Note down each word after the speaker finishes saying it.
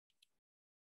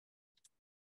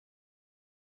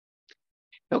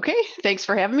Okay, thanks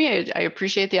for having me. I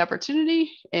appreciate the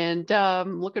opportunity and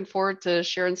looking forward to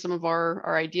sharing some of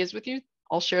our ideas with you.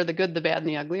 I'll share the good, the bad, and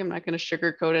the ugly. I'm not going to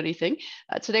sugarcoat anything.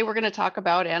 Today, we're going to talk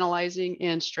about analyzing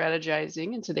and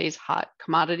strategizing in today's hot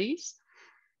commodities.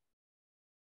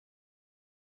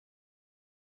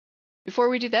 Before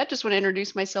we do that, just want to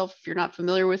introduce myself. If you're not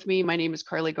familiar with me, my name is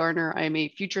Carley Garner. I am a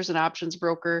futures and options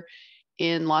broker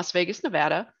in Las Vegas,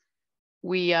 Nevada.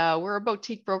 We're a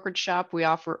boutique brokerage shop. We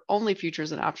offer only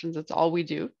futures and options. That's all we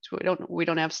do. So we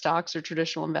don't have stocks or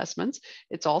traditional investments.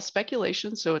 It's all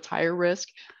speculation, so it's higher risk,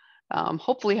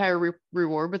 hopefully higher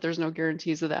reward, but there's no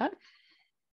guarantees of that.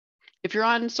 If you're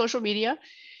on social media,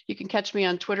 you can catch me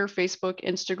on Twitter, Facebook,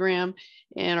 Instagram,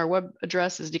 and our web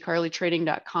address is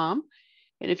decarleytrading.com.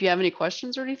 And if you have any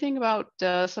questions or anything about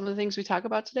some of the things we talk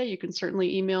about today, you can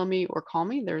certainly email me or call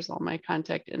me. There's all my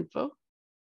contact info.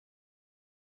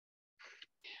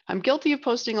 I'm guilty of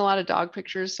posting a lot of dog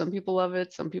pictures. Some people love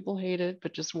it, some people hate it,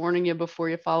 but just warning you before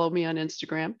you follow me on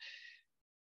Instagram.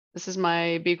 This is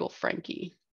my beagle,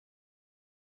 Frankie.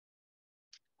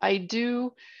 I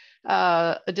do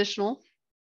have additional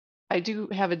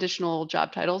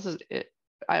job titles.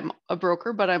 I'm a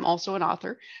broker, but I'm also an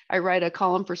author. I write a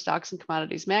column for Stocks and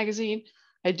Commodities magazine.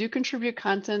 I do contribute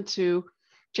content to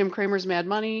Jim Cramer's Mad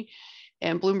Money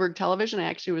and Bloomberg Television. I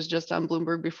actually was just on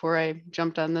Bloomberg before I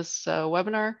jumped on this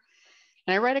webinar.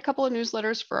 And I write a couple of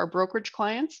newsletters for our brokerage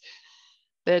clients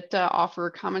that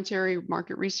offer commentary,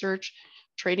 market research,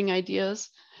 trading ideas.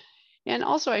 And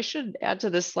also, I should add to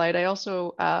this slide, I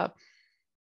also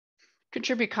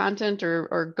contribute content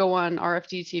or go on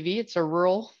RFD TV. It's a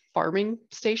rural farming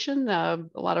station. A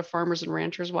lot of farmers and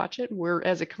ranchers watch it. We're,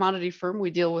 as a commodity firm,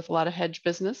 we deal with a lot of hedge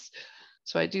business.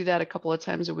 So I do that a couple of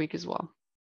times a week as well.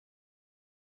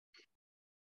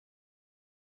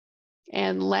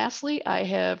 And lastly, I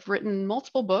have written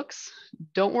multiple books.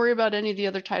 Don't worry about any of the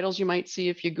other titles you might see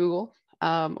if you Google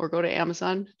or go to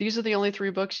Amazon. These are the only 3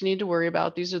 books you need to worry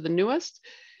about. These are the newest.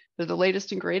 They're the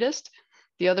latest and greatest.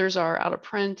 The others are out of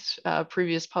print,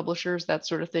 previous publishers, that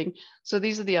sort of thing. So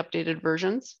these are the updated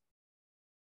versions.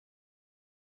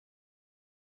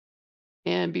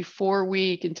 And before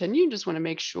we continue, just want to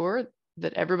make sure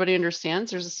that everybody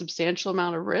understands there's a substantial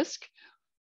amount of risk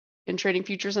in trading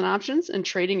futures and options, and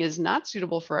trading is not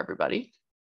suitable for everybody.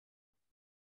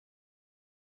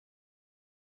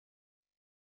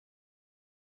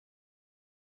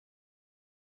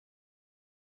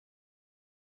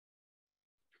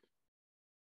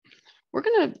 We're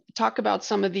going to talk about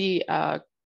some of the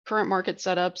current market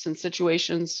setups and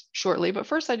situations shortly, but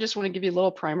first I just want to give you a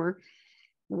little primer.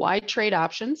 Why trade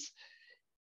options?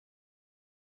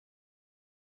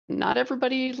 Not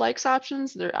everybody likes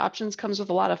options. Their options comes with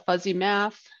a lot of fuzzy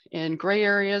math and gray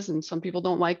areas, and some people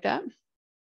don't like that.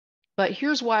 But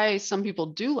here's why some people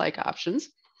do like options.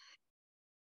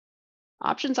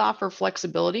 Options offer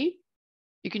flexibility.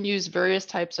 You can use various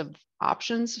types of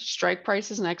options, strike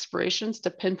prices, and expirations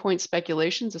to pinpoint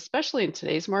speculations, especially in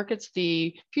today's markets.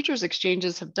 The futures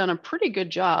exchanges have done a pretty good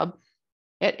job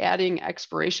at adding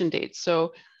expiration dates.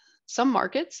 So some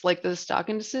markets, like the stock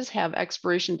indices, have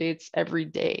expiration dates every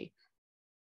day.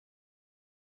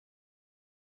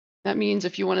 That means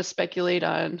if you want to speculate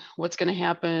on what's going to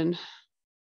happen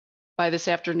by this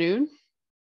afternoon,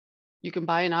 you can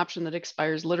buy an option that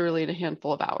expires literally in a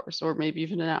handful of hours, or maybe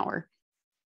even an hour.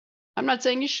 I'm not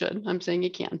saying you should, I'm saying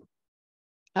you can.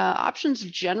 Options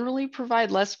generally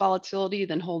provide less volatility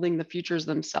than holding the futures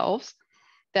themselves.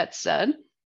 That said,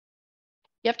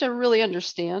 you have to really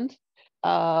understand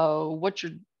what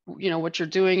you're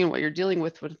doing and what you're dealing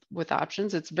with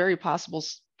options. It's very possible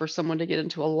for someone to get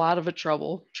into a lot of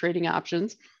trouble trading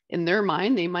options. In their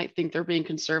mind, they might think they're being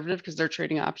conservative because they're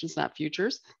trading options, not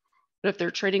futures. But if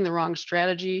they're trading the wrong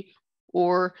strategy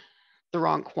or the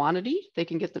wrong quantity, they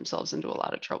can get themselves into a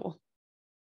lot of trouble.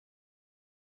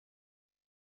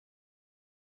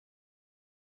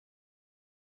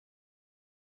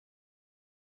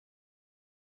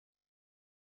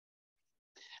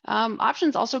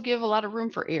 Options also give a lot of room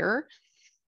for error.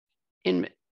 In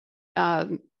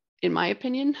my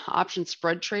opinion, option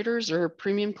spread traders or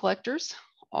premium collectors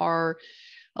are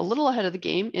a little ahead of the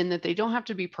game in that they don't have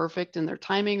to be perfect in their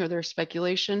timing or their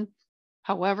speculation.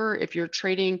 However, if you're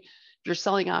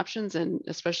selling options, and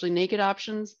especially naked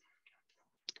options,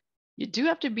 you do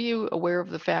have to be aware of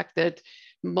the fact that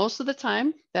most of the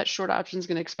time that short option is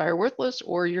going to expire worthless,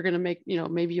 or you're going to make,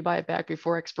 maybe you buy it back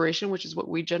before expiration, which is what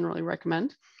we generally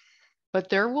recommend. But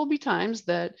there will be times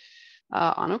that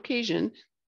on occasion,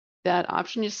 that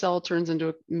option you sell turns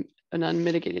into an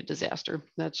unmitigated disaster.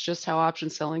 That's just how option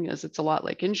selling is. It's a lot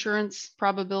like insurance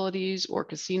probabilities or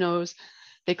casinos.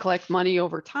 They collect money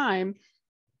over time,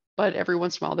 but every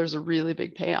once in a while, there's a really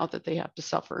big payout that they have to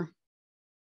suffer.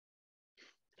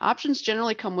 Options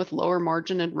generally come with lower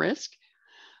margin and risk.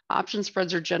 Option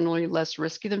spreads are generally less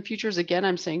risky than futures. Again,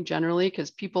 I'm saying generally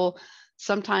because people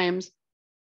sometimes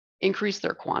increase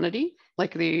their quantity.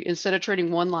 Like instead of trading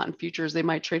 1 lot in futures, they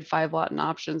might trade 5 lot in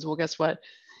options. Well, guess what?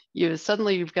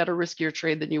 You've got a riskier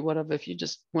trade than you would have if you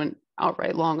just went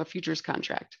outright long a futures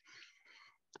contract.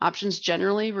 Options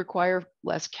generally require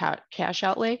less cash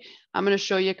outlay. I'm going to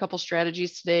show you a couple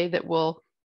strategies today that will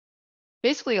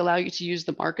basically allow you to use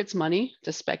the market's money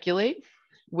to speculate,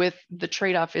 with the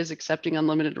trade-off is accepting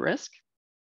unlimited risk.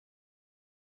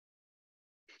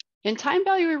 And time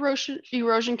value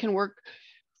erosion can work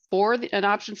for an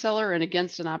option seller and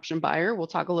against an option buyer. We'll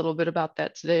talk a little bit about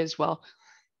that today as well.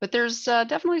 But there's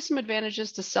definitely some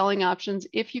advantages to selling options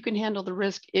if you can handle the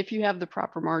risk, if you have the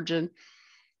proper margin,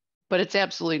 but it's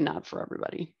absolutely not for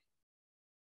everybody.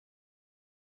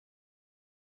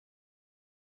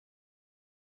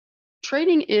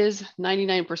 Trading is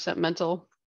 99% mental.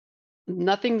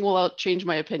 Nothing will change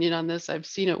my opinion on this. I've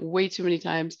seen it way too many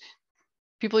times.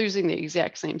 People using the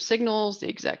exact same signals, the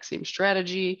exact same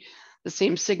strategy, the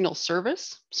same signal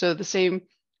service. So the same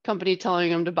company telling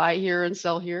them to buy here and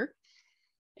sell here.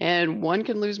 And one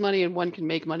can lose money and one can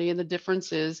make money. And the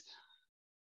difference is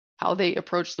how they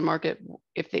approach the market.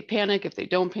 If they panic, if they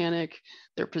don't panic,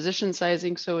 their position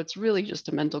sizing. So it's really just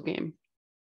a mental game.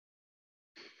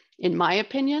 In my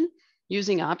opinion,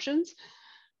 using options,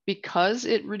 because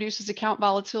it reduces account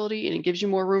volatility and it gives you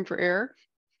more room for error,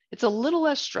 it's a little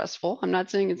less stressful. I'm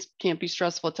not saying it can't be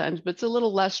stressful at times, but it's a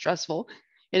little less stressful.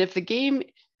 And if the game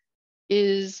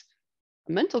is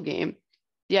a mental game,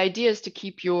 the idea is to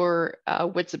keep your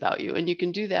wits about you. And you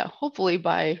can do that hopefully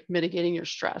by mitigating your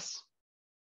stress.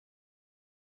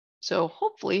 So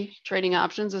hopefully trading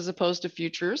options as opposed to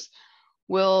futures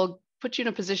will put you in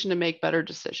a position to make better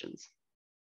decisions.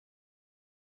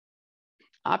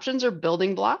 Options are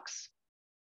building blocks.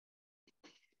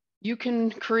 You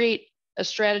can create a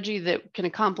strategy that can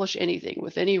accomplish anything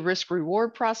with any risk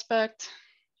reward prospect,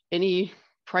 any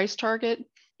price target,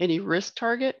 any risk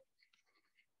target.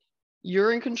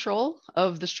 You're in control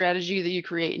of the strategy that you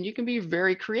create, and you can be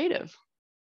very creative.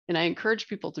 And I encourage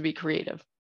people to be creative.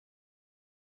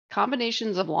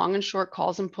 Combinations of long and short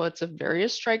calls and puts of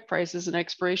various strike prices and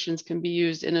expirations can be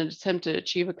used in an attempt to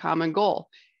achieve a common goal.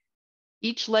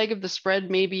 Each leg of the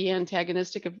spread may be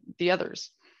antagonistic of the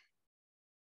others.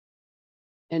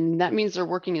 And that means they're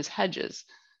working as hedges.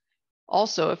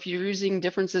 Also, if you're using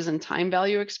differences in time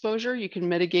value exposure, you can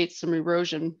mitigate some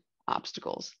erosion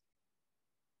obstacles.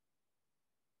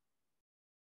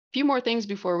 A few more things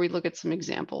before we look at some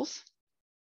examples.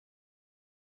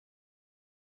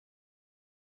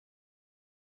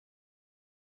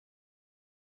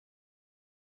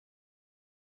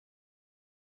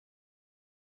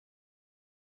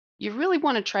 You really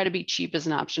want to try to be cheap as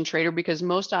an option trader because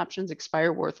most options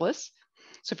expire worthless.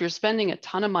 So if you're spending a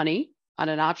ton of money on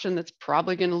an option that's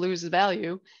probably going to lose the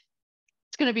value,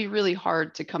 it's going to be really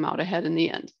hard to come out ahead in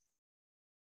the end.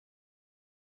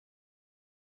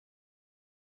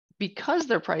 Because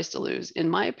they're priced to lose, in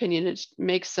my opinion, it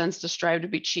makes sense to strive to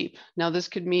be cheap. Now, this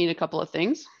could mean a couple of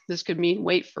things. This could mean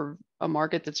wait for a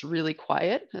market that's really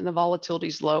quiet and the volatility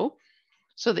is low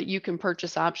so that you can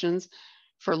purchase options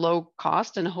for low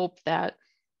cost and hope that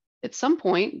at some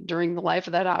point during the life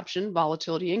of that option,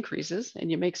 volatility increases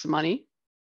and you make some money.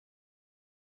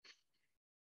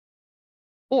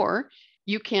 Or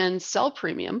you can sell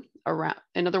premium around,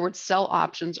 in other words, sell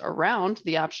options around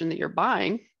the option that you're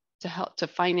buying to help to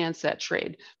finance that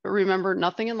trade. But remember,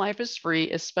 nothing in life is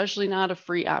free, especially not a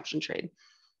free option trade.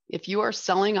 If you are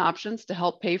selling options to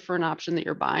help pay for an option that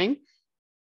you're buying,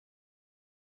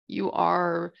 you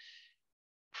are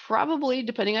probably,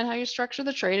 depending on how you structure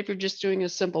the trade, if you're just doing a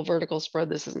simple vertical spread,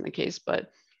 this isn't the case,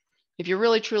 but if you're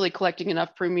really truly collecting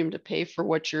enough premium to pay for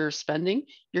what you're spending,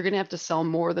 you're going to have to sell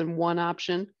more than one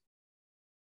option,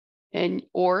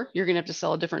 or you're going to have to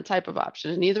sell a different type of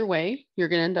option. And either way, you're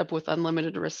going to end up with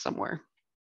unlimited risk somewhere.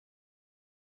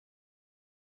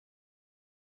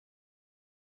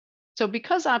 So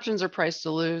because options are priced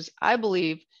to lose, I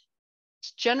believe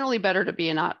it's generally better to be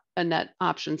a net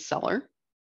option seller.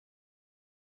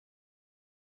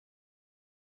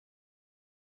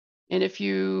 And if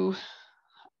you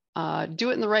do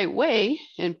it in the right way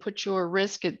and put your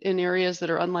risk in areas that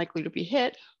are unlikely to be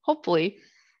hit, hopefully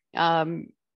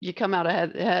you come out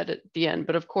ahead at the end.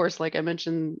 But of course, like I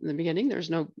mentioned in the beginning, there's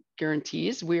no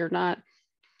guarantees. We're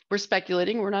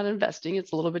speculating, we're not investing.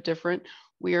 It's a little bit different.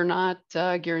 We are not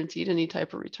guaranteed any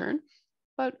type of return,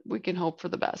 but we can hope for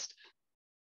the best.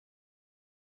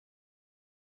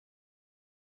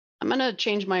 I'm going to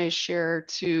change my share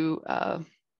to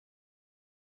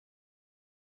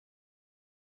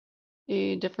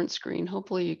a different screen.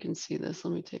 Hopefully you can see this.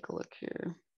 Let me take a look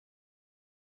here.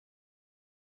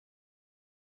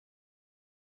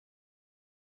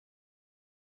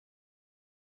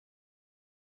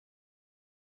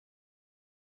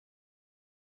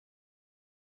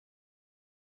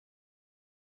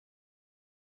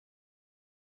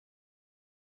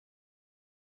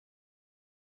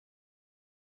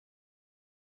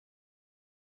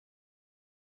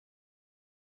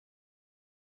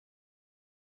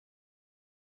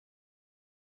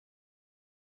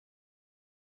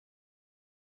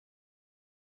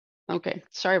 Okay,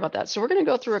 sorry about that. So we're going to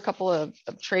go through a couple of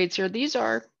trades here. These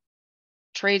are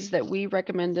trades that we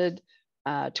recommended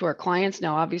to our clients.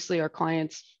 Now, obviously, our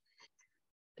clients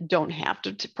don't have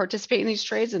to participate in these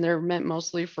trades, and they're meant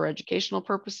mostly for educational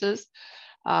purposes.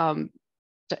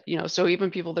 So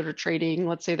even people that are trading,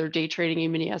 let's say they're day trading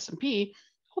E-mini S&P,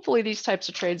 hopefully these types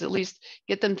of trades at least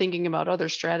get them thinking about other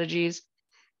strategies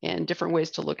and different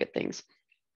ways to look at things.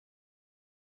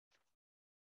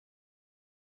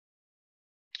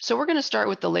 So we're going to start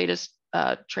with the latest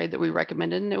trade that we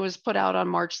recommended, and it was put out on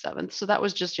March 7th. So that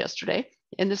was just yesterday.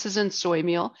 And this is in soy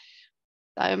meal.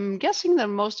 I'm guessing that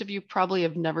most of you probably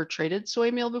have never traded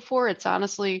soy meal before. It's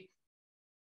honestly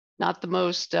not the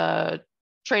most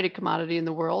traded commodity in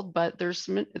the world, but there's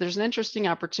an interesting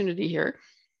opportunity here.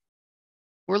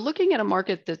 We're looking at a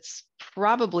market that's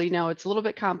probably, now it's a little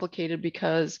bit complicated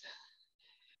because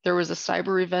there was a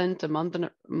cyber event a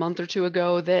month or two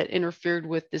ago that interfered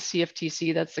with the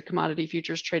CFTC, that's the Commodity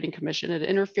Futures Trading Commission. It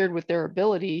interfered with their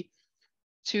ability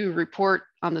to report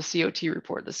on the COT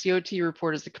report. The COT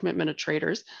report is the commitment of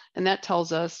traders, and that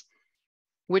tells us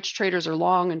which traders are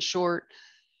long and short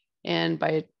and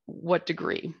by what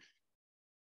degree.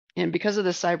 And because of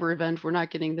the cyber event, we're not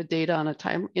getting the data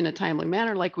in a timely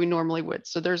manner like we normally would.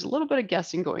 So there's a little bit of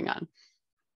guessing going on.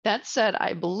 That said,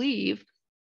 I believe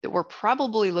that we're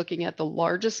probably looking at the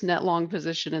largest net long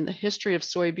position in the history of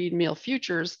soybean meal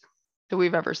futures that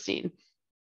we've ever seen.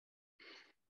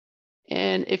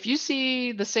 And if you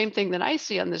see the same thing that I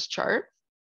see on this chart,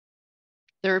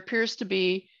 there appears to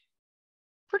be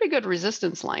pretty good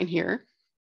resistance line here.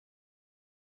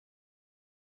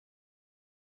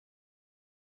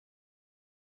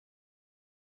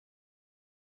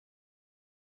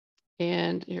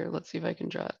 And here, let's see if I can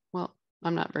draw it. Well,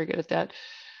 I'm not very good at that.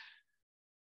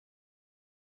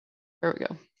 There we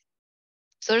go.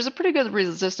 So there's a pretty good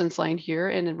resistance line here.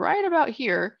 And right about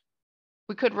here,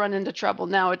 we could run into trouble.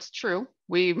 Now, it's true.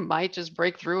 We might just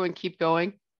break through and keep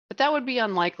going, but that would be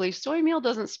unlikely. Soy meal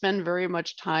doesn't spend very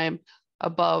much time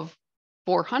above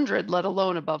 400, let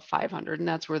alone above 500. And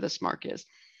that's where this mark is.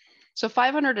 So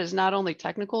 500 is not only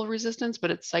technical resistance,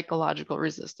 but it's psychological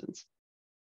resistance.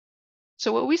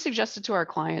 So what we suggested to our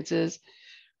clients is,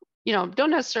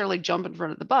 don't necessarily jump in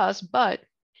front of the bus, but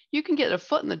you can get a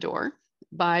foot in the door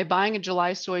by buying a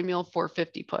July soy meal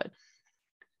 450 put.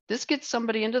 This gets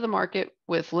somebody into the market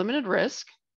with limited risk.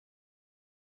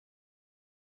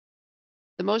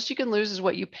 The most you can lose is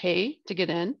what you pay to get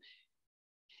in.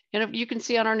 And you can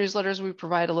see on our newsletters, we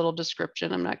provide a little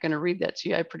description. I'm not going to read that to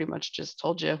you. I pretty much just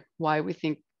told you why we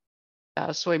think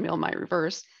soy meal might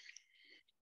reverse.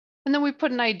 And then we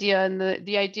put an idea, and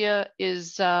the idea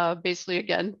is basically,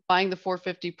 again, buying the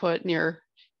 450 put near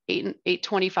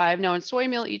 825. Now in soy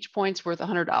meal, each point's worth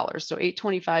 $100. So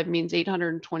 825 means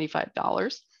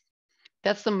 $825.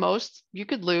 That's the most you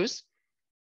could lose.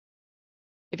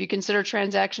 If you consider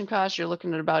transaction costs, you're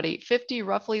looking at about $850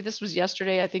 roughly. This was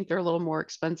yesterday. I think they're a little more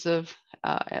expensive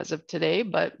as of today,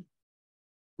 but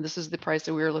this is the price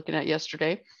that we were looking at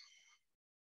yesterday.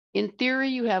 In theory,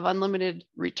 you have unlimited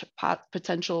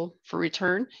potential for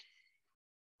return.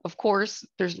 Of course,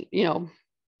 there's,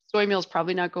 soy meal is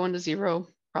probably not going to zero,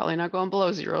 probably not going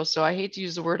below zero. So I hate to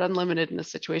use the word unlimited in a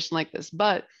situation like this,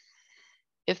 but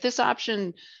if this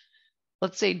option,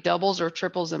 let's say, doubles or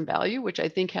triples in value, which I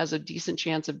think has a decent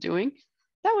chance of doing,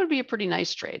 that would be a pretty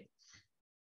nice trade.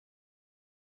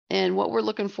 And what we're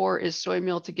looking for is soy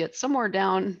meal to get somewhere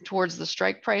down towards the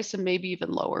strike price and maybe even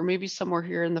lower, maybe somewhere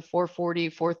here in the 440,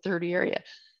 430 area.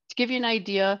 To give you an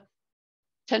idea,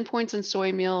 10 points in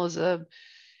soy meal is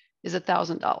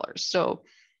 $1,000. So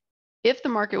if the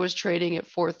market was trading at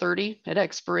 430 at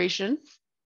expiration,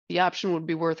 the option would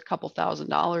be worth a couple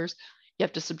 $1,000s. You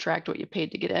have to subtract what you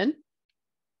paid to get in.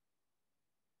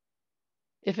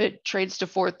 If it trades to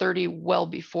 430 well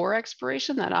before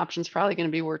expiration, that option is probably going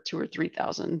to be worth 2,000 or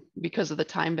 3,000 because of the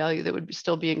time value that would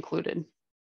still be included.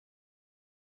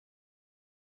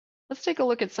 Let's take a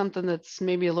look at something that's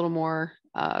maybe a little more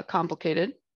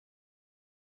complicated.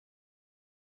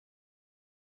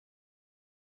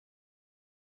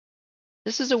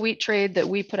 This is a wheat trade that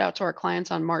we put out to our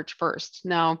clients on March 1st.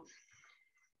 Now,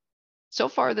 so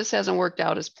far, this hasn't worked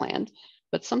out as planned,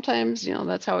 but sometimes,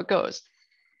 that's how it goes,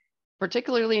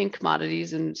 particularly in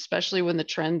commodities, and especially when the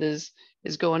trend is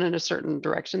going in a certain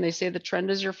direction. They say the trend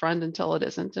is your friend until it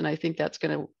isn't. And I think that's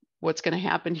what's going to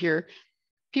happen here.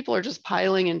 People are just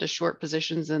piling into short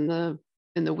positions in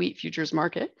the wheat futures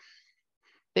market.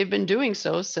 They've been doing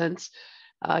so since,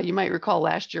 you might recall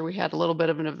last year, we had a little bit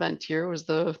of an event here. It was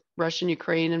the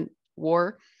Russian-Ukraine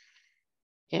war.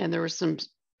 And there was some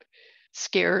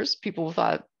scares. People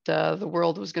thought the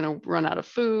world was going to run out of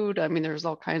food. I mean, there's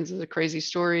all kinds of crazy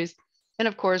stories. And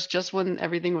of course, just when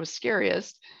everything was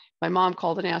scariest, my mom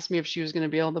called and asked me if she was going to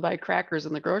be able to buy crackers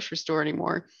in the grocery store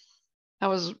anymore. I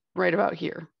was right about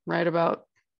here, right about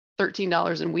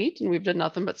 $13 in wheat, and we've done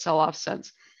nothing but sell off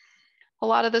since. A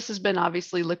lot of this has been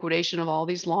obviously liquidation of all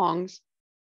these longs,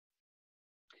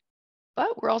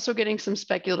 but we're also getting some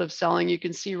speculative selling. You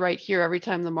can see right here, every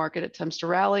time the market attempts to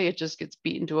rally, it just gets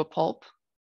beaten to a pulp.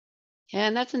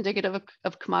 And that's indicative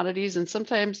of commodities. And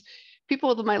sometimes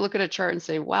people might look at a chart and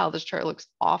say, wow, this chart looks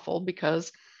awful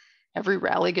because every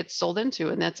rally gets sold into,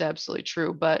 and that's absolutely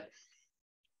true. But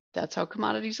that's how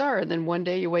commodities are. And then one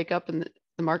day you wake up and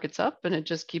the market's up and it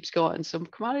just keeps going. So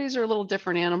commodities are a little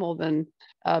different animal than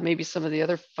maybe some of the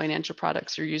other financial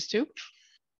products you're used to.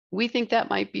 We think that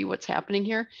might be what's happening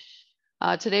here.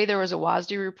 Today there was a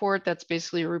WASDE report. That's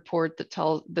basically a report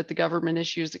that the government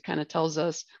issues that kind of tells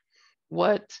us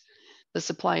what the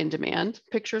supply and demand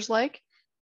picture's like.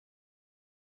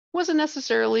 Wasn't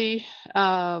necessarily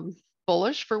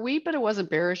bullish for wheat, but it wasn't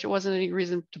bearish. It wasn't any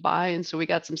reason to buy. And so we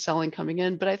got some selling coming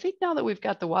in. But I think now that we've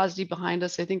got the WASDE behind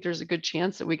us, I think there's a good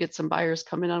chance that we get some buyers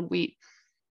coming on wheat.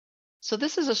 So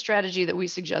this is a strategy that we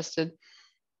suggested.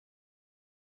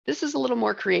 This is a little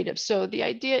more creative. So the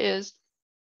idea is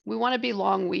we want to be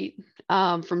long wheat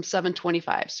from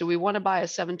 725. So we want to buy a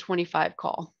 725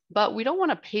 call, but we don't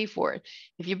want to pay for it.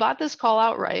 If you bought this call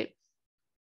outright,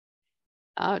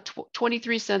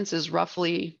 23 cents is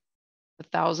roughly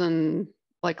 1,000,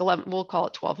 like 11, we'll call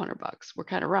it $1,200. We're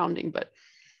kind of rounding, but it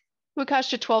would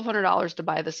cost you $1,200 to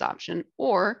buy this option.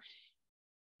 Or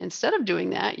instead of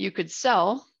doing that, you could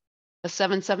sell a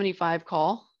 775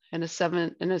 call and a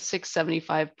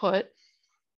 675 put,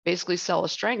 basically sell a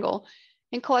strangle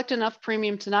and collect enough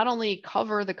premium to not only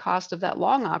cover the cost of that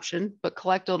long option, but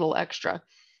collect a little extra.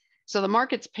 So the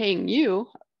market's paying you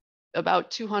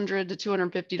about $200 to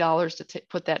 $250 to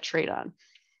put that trade on.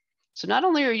 So not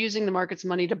only are you using the market's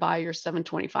money to buy your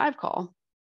 725 call,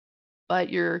 but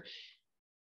you're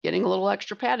getting a little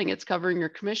extra padding. It's covering your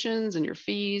commissions and your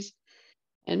fees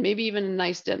and maybe even a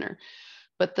nice dinner.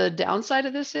 But the downside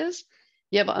of this is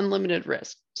you have unlimited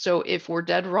risk. So if we're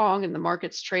dead wrong and the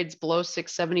market trades below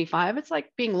 675, it's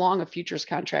like being long a futures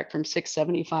contract from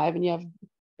 675 and you have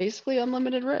basically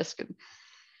unlimited risk.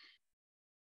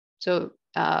 So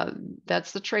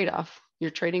that's the trade-off.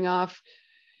 You're trading off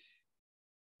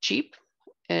cheap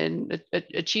and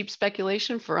a cheap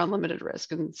speculation for unlimited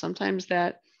risk. And sometimes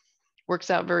that works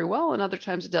out very well and other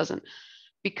times it doesn't.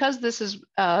 Because this is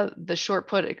the short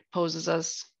put exposes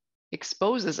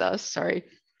us to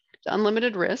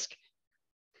unlimited risk.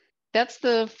 That's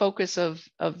the focus of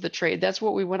the trade. That's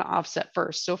what we want to offset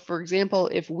first. So for example,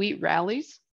 if wheat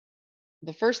rallies,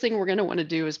 the first thing we're going to want to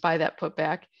do is buy that put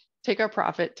back, take our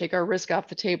profit, take our risk off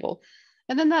the table.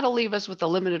 And then that'll leave us with a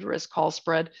limited risk call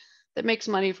spread that makes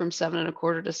money from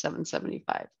 7.25 to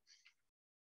 775.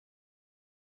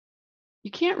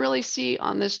 You can't really see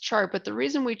on this chart, but the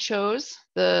reason we chose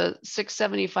the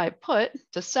 675 put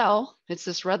to sell, it's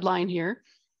this red line here,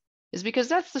 is because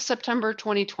that's the September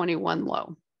 2021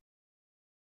 low.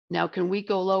 Now, can wheat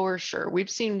go lower? Sure. We've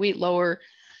seen wheat lower.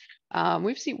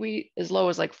 We've seen wheat as low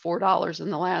as like $4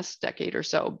 in the last decade or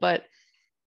so, but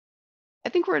I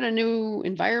think we're in a new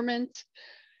environment.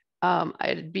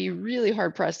 I'd be really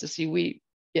hard pressed to see wheat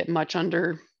get much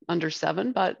under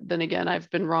 7, but then again, I've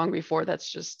been wrong before.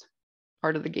 That's just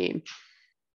part of the game.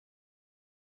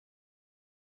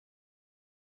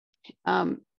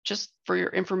 Just for your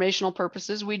informational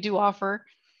purposes, we do offer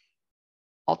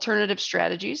alternative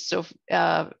strategies. So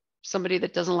somebody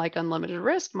that doesn't like unlimited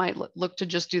risk might look to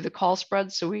just do the call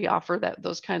spread. So we offer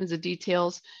those kinds of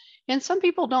details. And some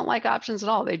people don't like options at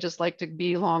all. They just like to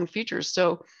be long futures.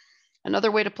 So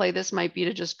another way to play this might be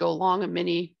to just go long a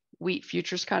mini wheat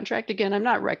futures contract. Again, I'm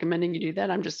not recommending you do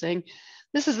that. I'm just saying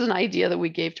this is an idea that we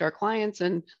gave to our clients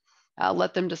and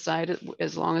let them decide.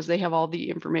 As long as they have all the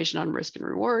information on risk and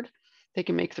reward, they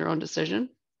can make their own decision.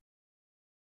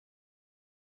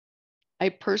 I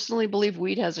personally believe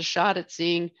wheat has a shot at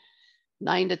seeing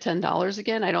 $9 to $10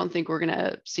 again. I don't think we're going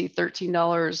to see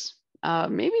 $13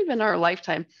 maybe even our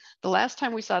lifetime. The last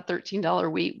time we saw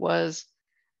 $13 wheat was,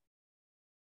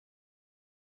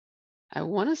 I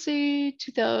want to say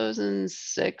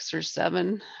 2006 or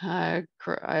 7. I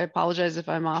apologize if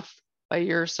I'm off by a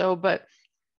year or so, but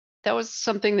that was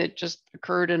something that just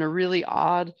occurred in a really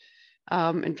odd.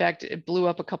 In fact, it blew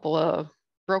up a couple of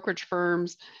brokerage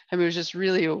firms. I mean, it was just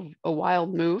really a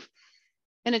wild move,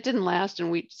 and it didn't last.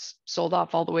 And wheat sold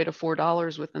off all the way to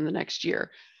 $4 within the next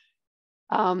year.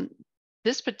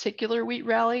 This particular wheat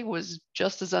rally was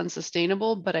just as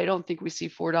unsustainable, but I don't think we see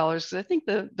 $4 because I think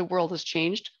the world has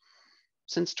changed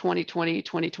since 2020,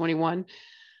 2021,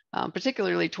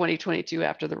 particularly 2022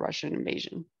 after the Russian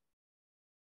invasion.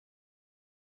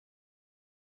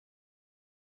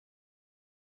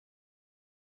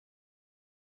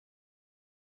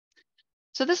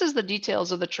 So this is the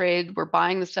details of the trade. We're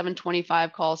buying the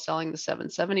 725 call, selling the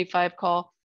 775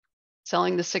 call,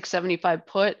 selling the 675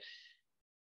 put.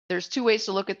 There's two ways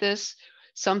to look at this.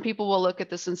 Some people will look at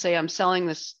this and say, I'm selling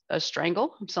this a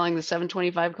strangle. I'm selling the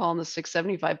 725 call and the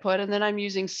 675 put, and then I'm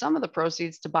using some of the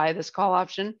proceeds to buy this call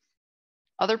option.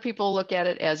 Other people look at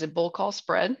it as a bull call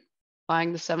spread,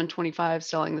 buying the 725,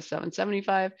 selling the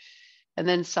 775, and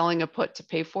then selling a put to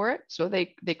pay for it. So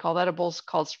they call that a bull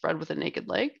call spread with a naked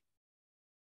leg.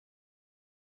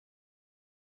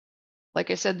 Like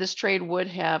I said, this trade would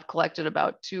have collected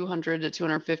about $200 to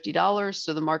 $250.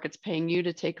 So the market's paying you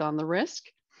to take on the risk.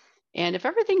 And if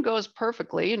everything goes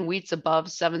perfectly and wheat's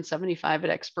above 775 at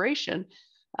expiration,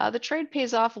 the trade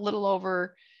pays off a little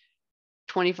over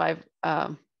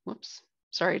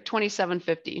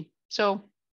 2750. So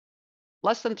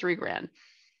less than $3,000,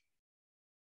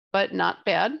 but not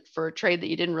bad for a trade that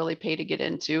you didn't really pay to get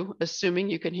into, assuming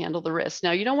you can handle the risk.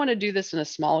 Now, you don't want to do this in a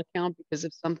small account because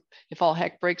if all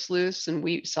heck breaks loose and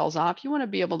wheat sells off, you want to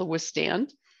be able to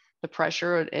withstand the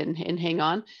pressure and hang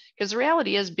on, because the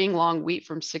reality is being long wheat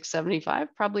from 675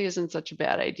 probably isn't such a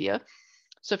bad idea.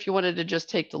 So if you wanted to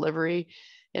just take delivery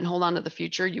and hold on to the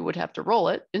future, you would have to roll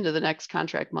it into the next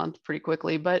contract month pretty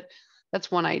quickly, but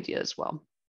that's one idea as well.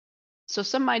 So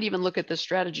some might even look at this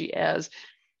strategy as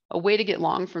a way to get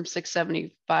long from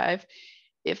 675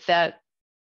 if that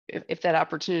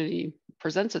opportunity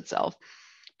presents itself.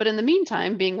 But in the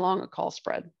meantime, being long a call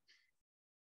spread.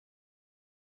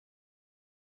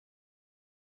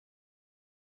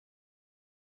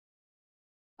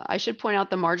 I should point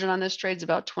out the margin on this trade is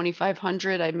about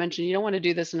 2,500. I mentioned you don't want to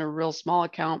do this in a real small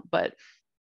account, but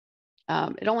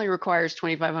it only requires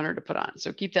 2,500 to put on.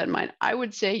 So keep that in mind. I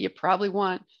would say you probably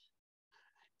want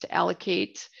to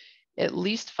allocate at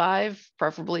least 5,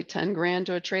 preferably 10 grand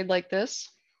to a trade like this.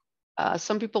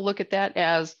 Some people look at that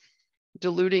as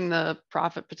diluting the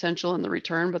profit potential and the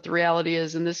return, but the reality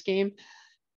is in this game,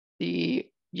 you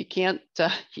can't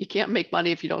make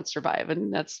money if you don't survive,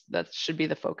 and that should be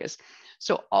the focus.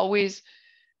 So always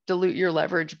dilute your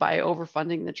leverage by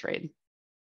overfunding the trade.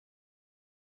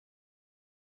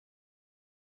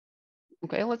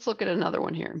 Okay, let's look at another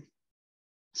one here.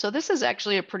 So this is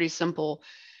actually a pretty simple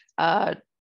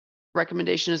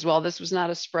recommendation as well. This was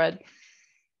not a spread.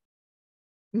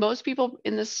 Most people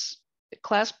in this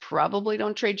class probably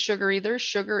don't trade sugar either.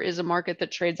 Sugar is a market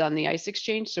that trades on the ICE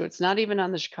exchange. So it's not even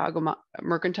on the Chicago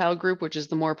Mercantile Group, which is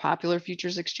the more popular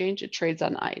futures exchange. It trades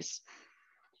on ICE.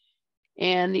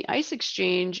 And the ICE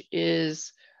exchange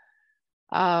is,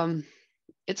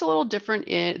 it's a little different.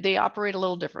 They operate a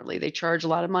little differently. They charge a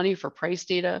lot of money for price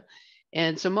data.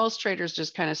 And so most traders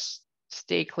just kind of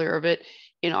stay clear of it.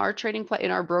 In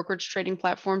our brokerage trading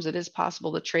platforms, it is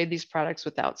possible to trade these products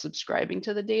without subscribing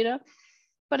to the data,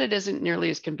 but it isn't nearly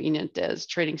as convenient as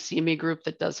trading CME Group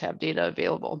that does have data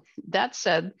available. That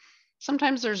said,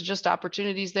 sometimes there's just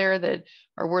opportunities there that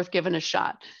are worth giving a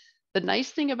shot. The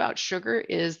nice thing about sugar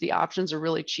is the options are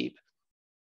really cheap.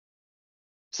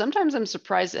 Sometimes I'm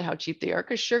surprised at how cheap they are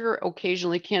because sugar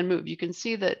occasionally can move. You can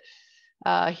see that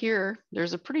here,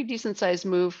 there's a pretty decent sized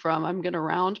move from, I'm going to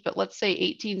round, but let's say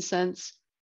 18 cents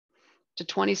to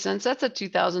 20 cents. That's a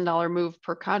 $2,000 move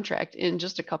per contract in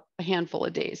just a handful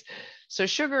of days. So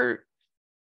sugar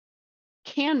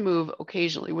can move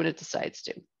occasionally when it decides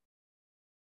to.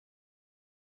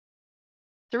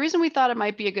 The reason we thought it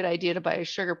might be a good idea to buy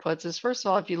sugar puts is, first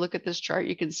of all, if you look at this chart,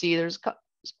 you can see there's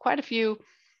quite a few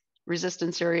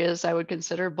resistance areas. I would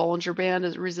consider Bollinger Band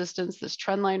as resistance, this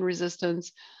trend line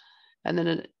resistance, and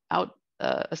then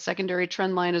a secondary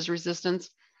trend line as resistance.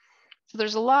 So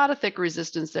there's a lot of thick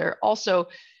resistance there. Also,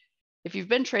 if you've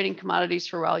been trading commodities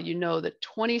for a while, you know that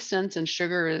 20 cents in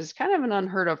sugar is kind of an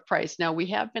unheard of price. Now, we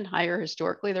have been higher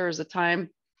historically. There was a time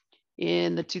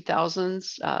in the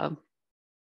 2000s,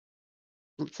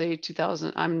 let's say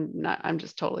 2000, I'm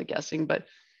just totally guessing, but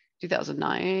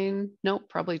 2009, nope,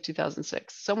 probably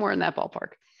 2006, somewhere in that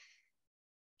ballpark.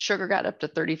 Sugar got up to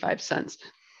 35 cents.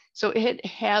 So it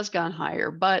has gone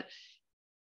higher, but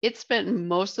it spent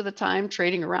most of the time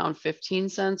trading around 15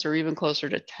 cents or even closer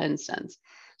to 10 cents.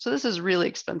 So this is really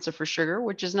expensive for sugar,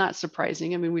 which is not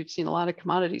surprising. I mean, we've seen a lot of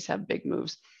commodities have big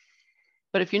moves.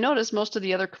 But if you notice, most of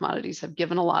the other commodities have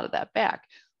given a lot of that back.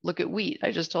 Look at wheat.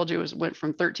 I just told you it went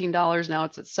from $13, now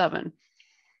it's at $7.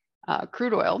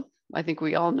 Crude oil, I think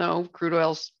we all know crude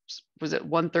oil was at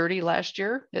 130 last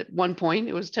year. At one point,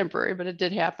 it was temporary, but it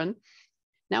did happen.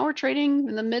 Now we're trading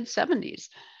in the mid 70s.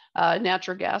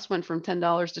 Natural gas went from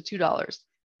 $10 to $2.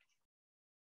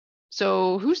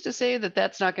 So who's to say that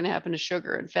that's not going to happen to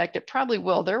sugar? In fact, it probably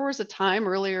will. There was a time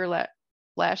earlier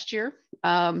last year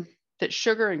that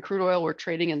sugar and crude oil were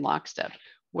trading in lockstep.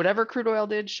 Whatever crude oil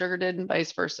did, sugar did, and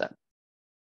vice versa.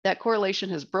 That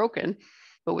correlation has broken,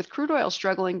 but with crude oil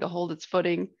struggling to hold its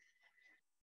footing,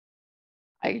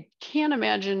 I can't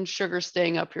imagine sugar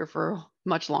staying up here for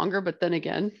much longer. But then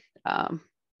again,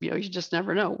 you just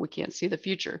never know. We can't see the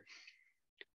future.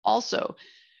 Also,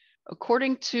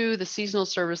 according to the seasonal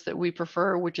service that we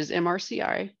prefer, which is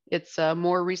MRCI, it's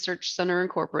More Research Center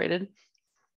Incorporated,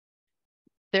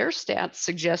 their stats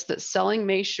suggest that selling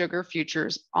May sugar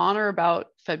futures on or about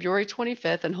February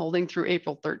 25th and holding through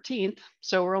April 13th,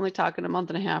 so we're only talking a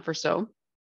month and a half or so,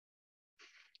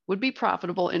 would be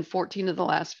profitable in 14 of the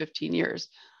last 15 years.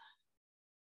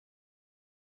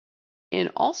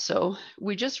 And also,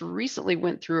 we just recently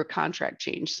went through a contract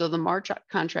change. So the March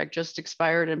contract just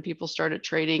expired and people started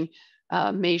trading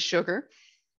May sugar.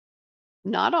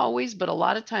 Not always, but a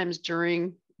lot of times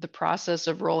during the process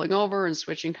of rolling over and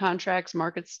switching contracts,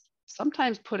 markets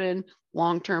sometimes put in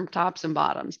long-term tops and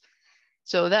bottoms.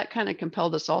 So that kind of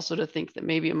compelled us also to think that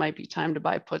maybe it might be time to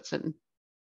buy puts in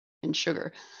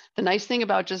sugar. The nice thing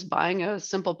about just buying a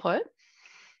simple put,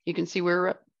 you can see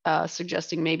we're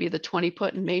suggesting maybe the 20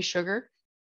 put in May sugar.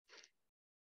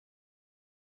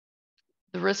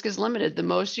 The risk is limited. The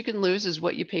most you can lose is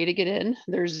what you pay to get in.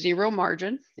 There's zero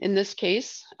margin. In this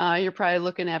case, you're probably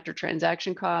looking after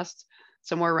transaction costs,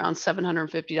 somewhere around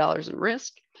 $750 in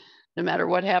risk. No matter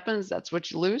what happens, that's what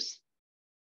you lose.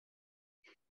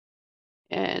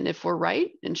 And if we're right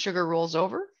and sugar rolls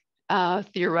over,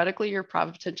 theoretically, your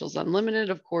profit potential is unlimited.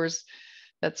 Of course,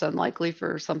 that's unlikely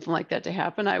for something like that to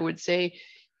happen. I would say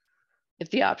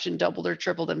if the option doubled or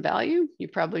tripled in value, you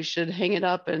probably should hang it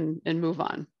up and move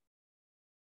on.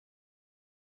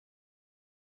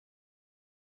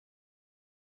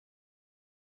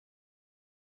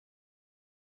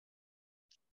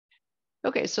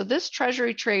 Okay, so this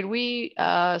treasury trade, we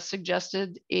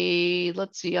suggested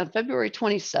let's see, on February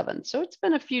 27th. So it's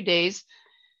been a few days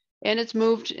and it's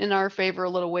moved in our favor a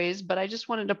little ways, but I just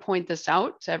wanted to point this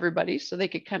out to everybody so they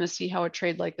could kind of see how a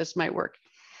trade like this might work.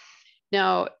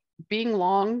 Now, being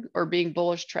long or being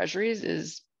bullish treasuries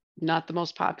is not the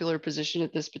most popular position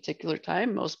at this particular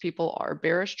time. Most people are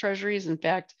bearish treasuries. In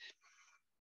fact,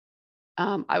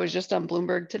 I was just on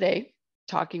Bloomberg today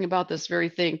talking about this very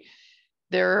thing.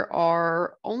 There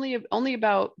are only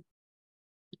about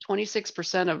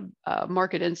 26% of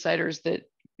market insiders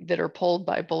that are polled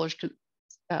by bullish.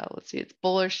 Let's see, it's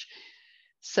bullish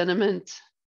sentiment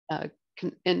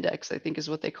index, I think is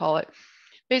what they call it.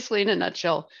 Basically, in a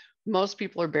nutshell, most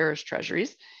people are bearish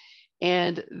treasuries,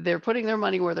 and they're putting their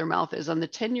money where their mouth is. On the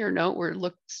 10-year note, we're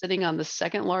sitting on the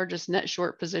second largest net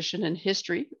short position in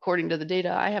history, according to the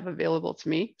data I have available to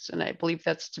me. So, and I believe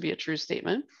that's to be a true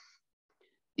statement.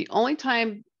 The only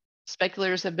time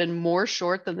speculators have been more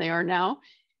short than they are now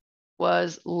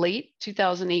was late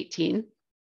 2018.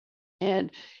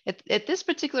 And at this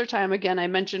particular time, again, I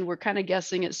mentioned we're kind of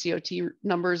guessing at COT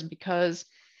numbers because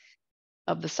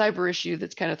of the cyber issue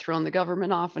that's kind of thrown the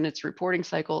government off in its reporting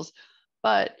cycles.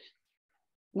 But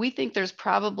we think there's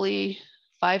probably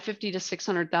 550 to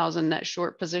 600,000 net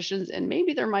short positions, and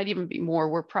maybe there might even be more.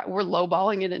 We're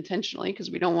lowballing it intentionally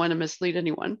because we don't want to mislead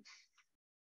anyone.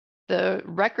 The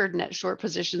record net short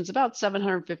position is about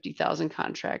 750,000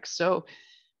 contracts. So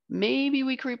maybe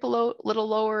we creep a little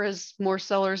lower as more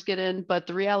sellers get in, but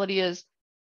the reality is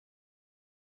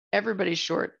everybody's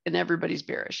short and everybody's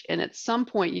bearish. And at some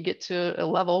point you get to a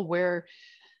level where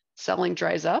selling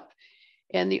dries up.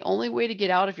 And the only way to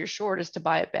get out if you're short is to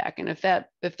buy it back. And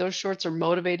if those shorts are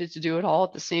motivated to do it all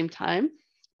at the same time,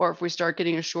 or if we start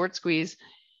getting a short squeeze,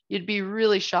 you'd be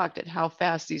really shocked at how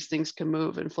fast these things can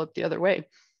move and flip the other way.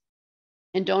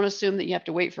 And don't assume that you have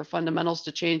to wait for fundamentals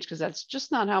to change, because that's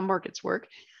just not how markets work.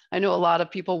 I know a lot of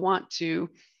people want to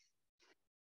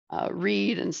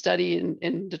read and study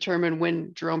and determine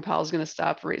when Jerome Powell is going to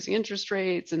stop raising interest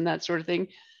rates and that sort of thing.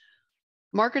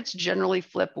 markets generally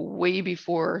flip way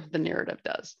before the narrative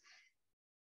does.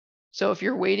 So if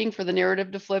you're waiting for the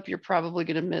narrative to flip, you're probably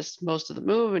going to miss most of the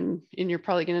move, and you're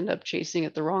probably going to end up chasing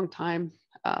at the wrong time.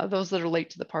 Those that are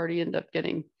late to the party end up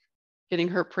getting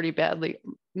hurt pretty badly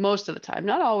most of the time,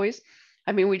 not always.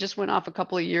 I mean, we just went off a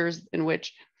couple of years in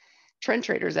which trend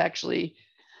traders actually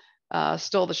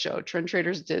stole the show. Trend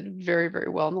traders did very, very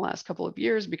well in the last couple of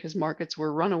years because markets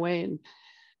were runaway,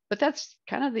 but that's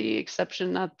kind of the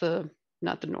exception, not the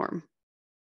norm.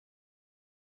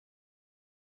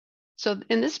 So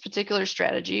in this particular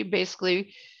strategy,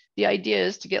 basically the idea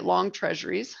is to get long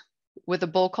treasuries with a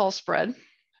bull call spread,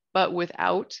 but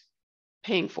without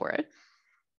paying for it.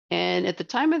 And at the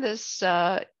time of this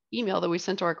email that we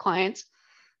sent to our clients,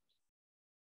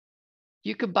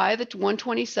 you could buy the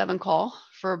 127 call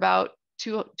for about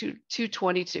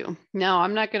 222. Now,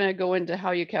 I'm not going to go into how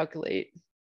you calculate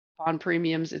bond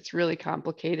premiums. It's really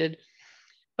complicated,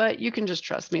 but you can just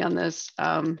trust me on this.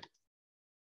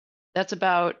 That's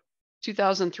about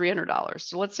 $2,300.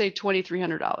 So let's say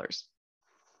 $2,300.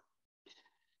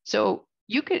 So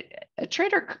a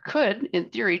trader could, in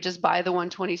theory, just buy the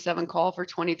 127 call for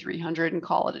 2,300 and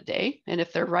call it a day. And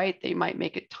if they're right, they might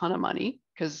make a ton of money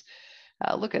because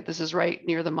look at this is right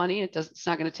near the money. It's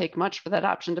not going to take much for that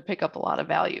option to pick up a lot of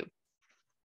value.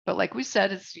 But like we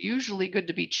said, it's usually good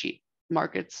to be cheap.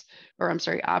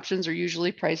 Options are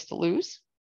usually priced to lose.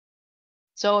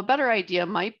 So a better idea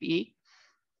might be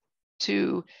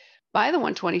to buy the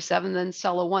 127, then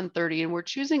sell a 130. And we're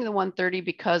choosing the 130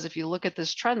 because if you look at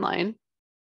this trend line,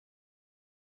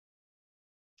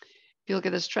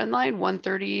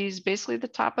 130 is basically the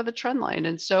top of the trend line.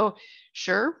 And so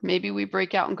sure, maybe we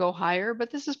break out and go higher,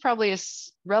 but this is probably a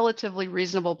relatively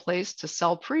reasonable place to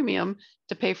sell premium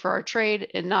to pay for our trade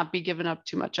and not be giving up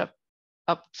too much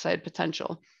upside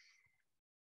potential.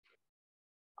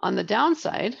 On the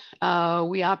downside,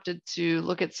 we opted to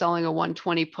look at selling a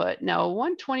 120 put. Now, a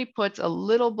 120 put's a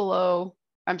little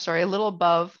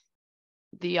above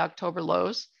the October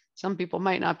lows. Some people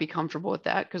might not be comfortable with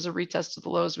that because a retest of the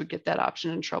lows would get that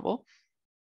option in trouble.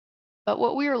 But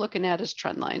what we are looking at is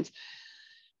trend lines.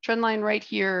 Trend line right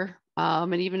here,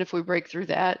 and even if we break through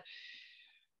that,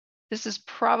 this is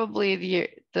probably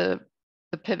the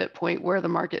pivot point where the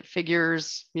market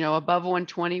figures, above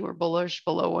 120, we're bullish,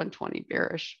 below 120,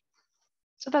 bearish.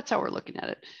 So that's how we're looking at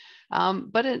it.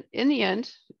 But in the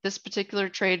end, this particular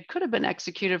trade could have been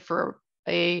executed for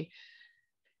a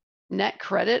net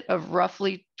credit of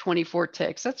roughly 24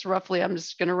 ticks. That's roughly, I'm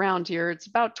just going to round here, it's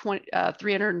about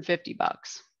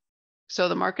 $350. So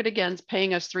the market again is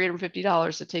paying us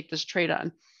 $350 to take this trade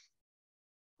on.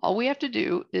 All we have to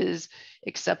do is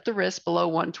accept the risk below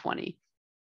 120.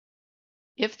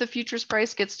 If the futures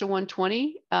price gets to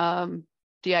 120,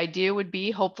 the idea would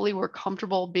be hopefully we're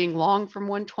comfortable being long from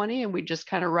 120 and we just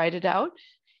kind of ride it out.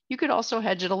 You could also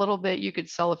hedge it a little bit. You could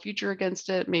sell a future against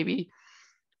it, maybe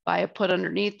buy a put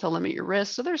underneath to limit your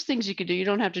risk. So there's things you could do. You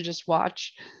don't have to just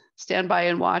stand by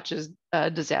and watch as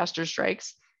disaster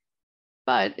strikes.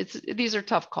 But these are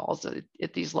tough calls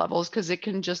at these levels because it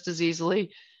can just as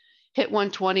easily hit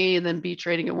 120 and then be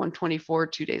trading at 124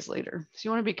 2 days later. So you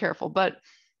want to be careful. But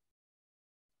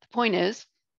the point is,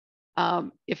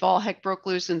 if all heck broke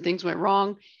loose and things went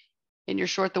wrong and you're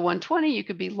short the 120, you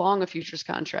could be long a futures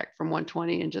contract from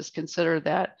 120 and just consider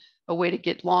that a way to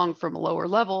get long from a lower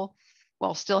level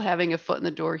while still having a foot in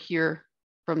the door here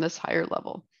from this higher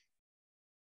level.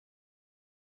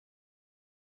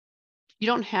 You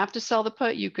don't have to sell the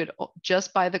put. You could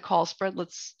just buy the call spread.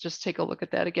 Let's just take a look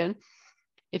at that again.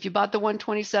 If you bought the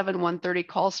 127, 130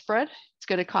 call spread, it's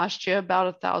going to cost you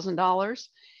about $1,000.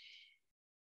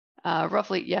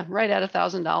 Roughly, yeah, right at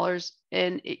 $1,000.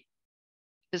 And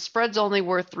the spread's only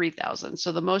worth $3,000.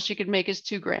 So the most you could make is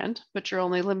 $2,000, but you're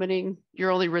only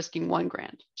risking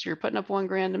 $1,000. So you're putting up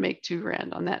 $1,000 to make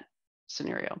 $2,000 on that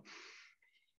scenario.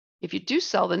 If you do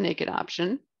sell the naked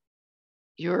option,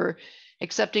 you're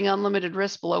accepting unlimited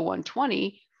risk below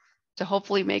 120 to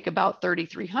hopefully make about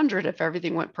 3,300 if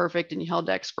everything went perfect and you held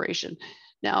to expiration.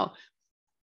 Now,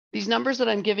 these numbers that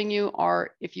I'm giving you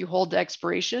are if you hold to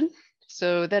expiration.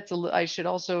 So I should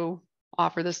also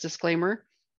offer this disclaimer.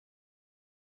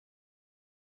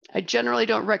 I generally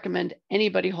don't recommend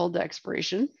anybody hold to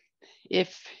expiration.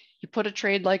 If you put a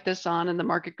trade like this on and the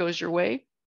market goes your way,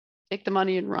 take the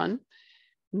money and run.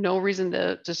 No reason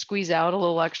to squeeze out a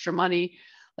little extra money.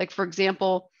 Like for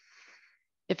example,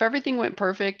 if everything went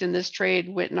perfect and this trade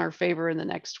went in our favor in the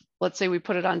next, let's say we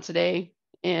put it on today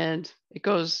and it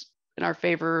goes in our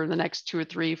favor in the next 2 or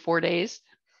 3, 4 days,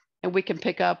 and we can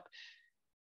pick up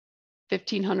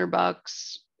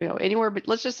 $1,500, anywhere, but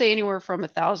let's just say anywhere from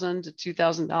 $1,000 to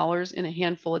 $2,000 in a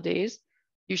handful of days.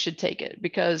 you should take it,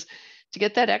 because to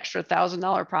get that extra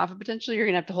 $1,000 profit potential, you're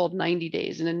going to have to hold 90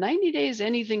 days. And in 90 days,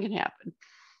 anything can happen.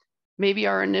 Maybe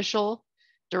our initial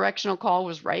directional call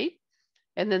was right,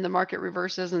 and then the market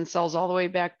reverses and sells all the way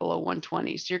back below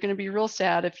 120. So you're going to be real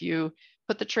sad if you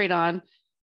put the trade on,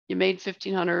 you made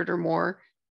 1,500 or more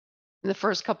in the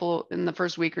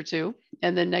first week or two,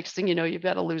 and then next thing you know, you've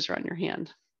got a loser on your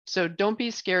hand. So don't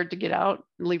be scared to get out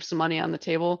and leave some money on the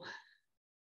table.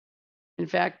 In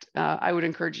fact, I would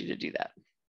encourage you to do that.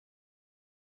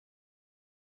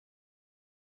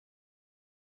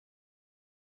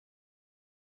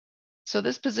 So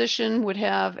this position would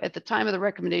have, at the time of the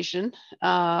recommendation,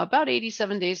 about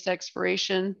 87 days to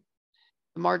expiration.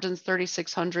 The margin's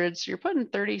 3,600. So you're putting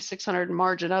 3,600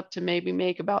 margin up to maybe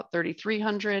make about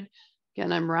 3,300.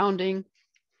 Again, I'm rounding.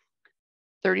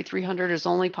 3,300 is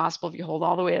only possible if you hold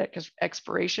all the way at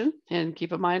expiration. And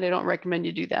keep in mind, I don't recommend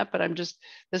you do that, but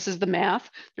this is the math.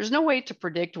 There's no way to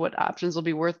predict what options will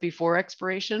be worth before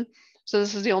expiration. So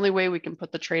this is the only way we can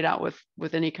put the trade out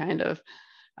with any kind of,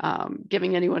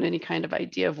 giving anyone any kind of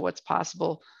idea of what's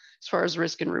possible as far as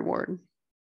risk and reward.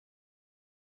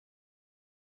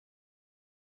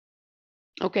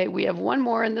 Okay, we have one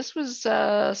more, and this was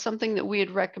something that we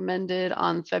had recommended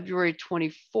on February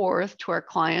 24th to our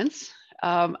clients.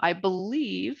 I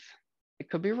believe, I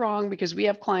could be wrong, because we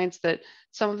have clients that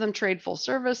some of them trade full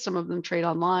service, some of them trade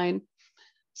online,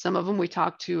 some of them we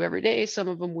talk to every day, some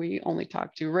of them we only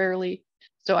talk to rarely.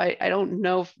 So I don't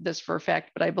know this for a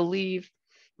fact, but I believe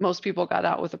most people got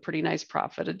out with a pretty nice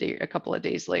profit a couple of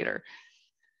days later.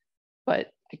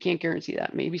 But I can't guarantee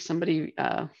that. Maybe somebody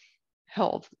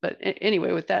held. But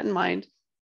anyway, with that in mind,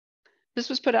 this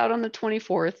was put out on the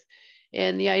 24th,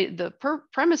 and the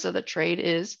premise of the trade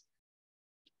is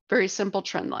very simple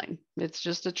trend line. It's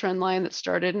just a trend line that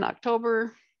started in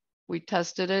October. We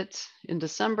tested it in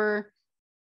December,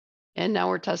 and now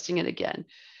we're testing it again.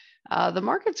 The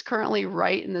market's currently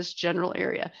right in this general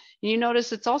area. And you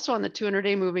notice it's also on the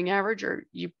 200-day moving average, or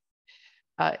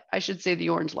I should say the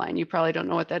orange line. You probably don't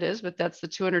know what that is, but that's the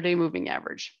 200-day moving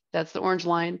average. That's the orange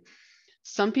line.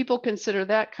 Some people consider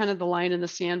that kind of the line in the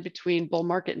sand between bull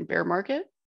market and bear market.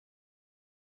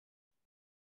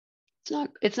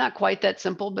 It's not quite that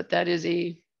simple, but that is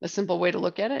a simple way to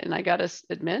look at it. And I gotta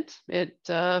admit,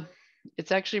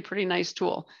 it's actually a pretty nice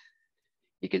tool.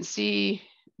 You can see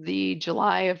the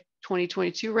July of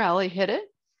 2022 rally hit it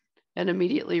and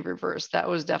immediately reversed. That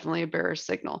was definitely a bearish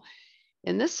signal.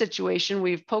 In this situation,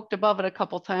 we've poked above it a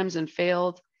couple times and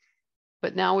failed,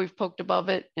 but now we've poked above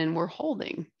it and we're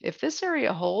holding. If this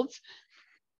area holds,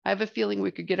 I have a feeling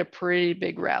we could get a pretty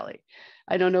big rally.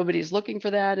 I know nobody's looking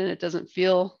for that, and it doesn't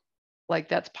feel like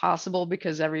that's possible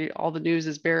because all the news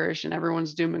is bearish and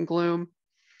everyone's doom and gloom.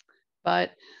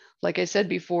 But like I said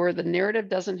before, the narrative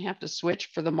doesn't have to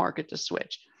switch for the market to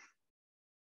switch.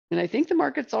 And I think the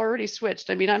market's already switched.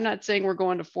 I mean, I'm not saying we're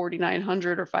going to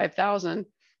 4,900 or 5,000,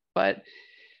 but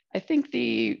I think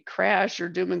the crash or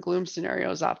doom and gloom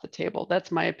scenario is off the table.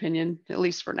 That's my opinion, at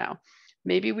least for now.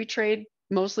 Maybe we trade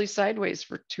mostly sideways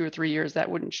for 2 or 3 years. That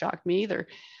wouldn't shock me either.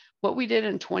 What we did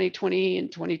in 2020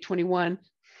 and 2021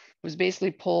 was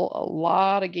basically pull a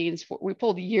lot of gains. We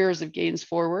pulled years of gains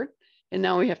forward, and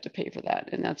now we have to pay for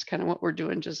that. And that's kind of what we're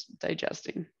doing, just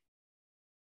digesting.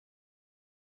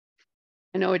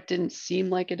 I know it didn't seem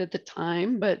like it at the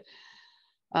time, but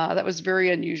that was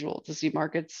very unusual to see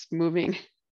markets moving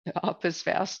up as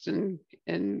fast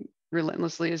and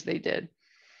relentlessly as they did.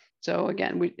 So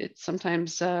again, it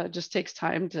sometimes just takes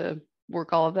time to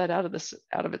work all of that out of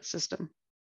its system.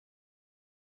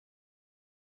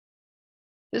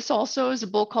 This also is a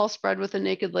bull call spread with a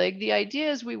naked leg. The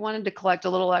idea is we wanted to collect a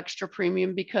little extra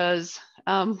premium because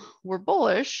we're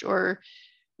bullish, or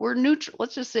we're neutral.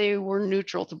 Let's just say we're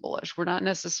neutral to bullish. We're not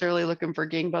necessarily looking for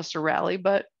gangbuster rally,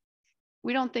 but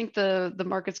we don't think the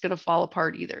market's going to fall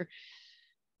apart either.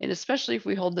 And especially if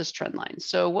we hold this trend line.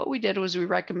 So what we did was we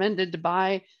recommended to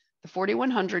buy the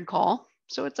 4,100 call.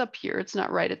 So it's up here. It's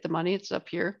not right at the money. It's up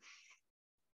here.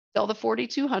 Sell the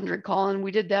 4,200 call. And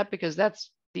we did that because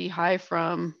that's the high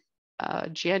from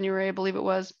January, I believe it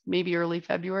was, maybe early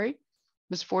February. It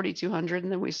was 4,200,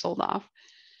 and then we sold off.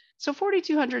 So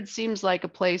 4,200 seems like a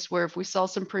place where if we sell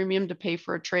some premium to pay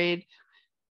for a trade,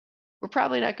 we're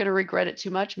probably not going to regret it too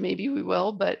much. Maybe we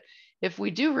will, but if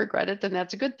we do regret it, then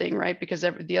that's a good thing, right? Because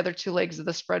the other two legs of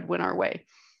the spread went our way.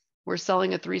 We're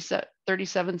selling a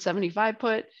 37.75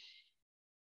 put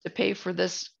to pay for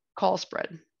this call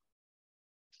spread.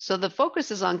 So the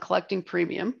focus is on collecting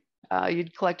premium.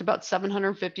 You'd collect about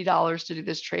 $750 to do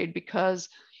this trade because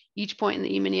each point in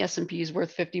the E-mini S&P is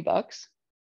worth $50.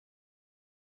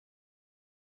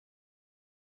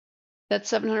 That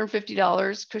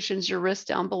 $750 cushions your risk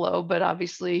down below, but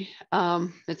obviously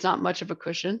it's not much of a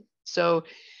cushion. So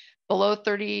below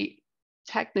 30,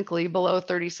 technically below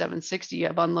 37.60, you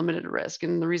have unlimited risk.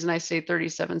 And the reason I say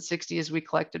 37.60 is we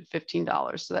collected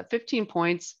 $15. So that 15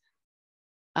 points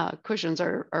cushions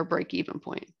our break-even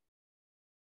point.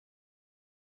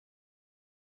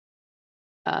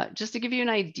 Just to give you an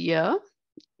idea,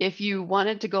 if you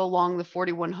wanted to go along the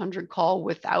 4100 call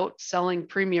without selling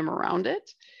premium around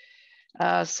it,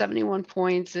 71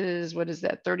 points is, what is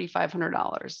that,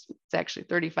 $3,500. It's actually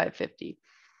 $3,550.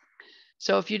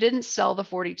 So if you didn't sell the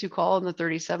 42 call and the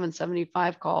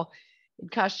 37.75 call, it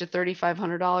cost you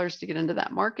 $3,500 to get into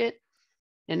that market.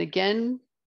 And again,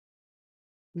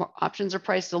 options are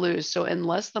priced to lose. So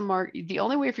unless the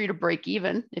only way for you to break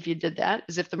even, if you did that,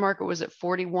 is if the market was at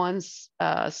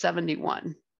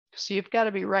 41.71. So you've got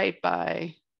to be right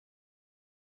by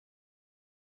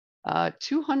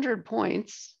 200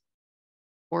 points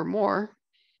or more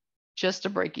just to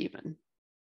break even.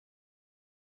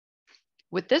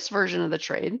 With this version of the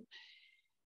trade,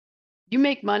 you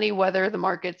make money whether the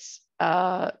market's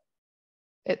at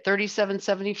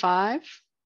 37.75,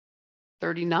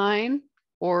 39,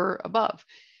 or above.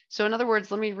 So in other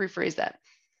words, let me rephrase that.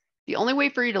 The only way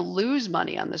for you to lose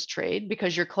money on this trade,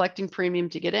 because you're collecting premium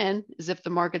to get in, is if the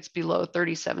market's below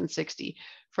 37.60.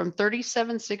 From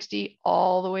 37.60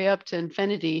 all the way up to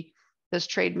infinity, this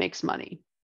trade makes money.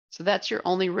 So that's your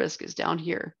only risk, is down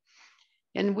here.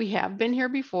 And we have been here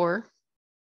before,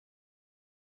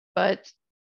 but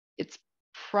it's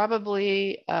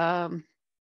probably, in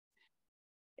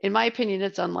my opinion,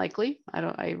 it's unlikely.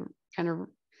 I kind of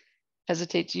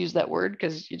hesitate to use that word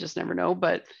because you just never know.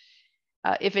 But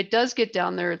if it does get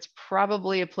down there, it's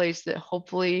probably a place that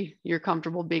hopefully you're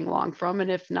comfortable being long from. And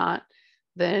if not,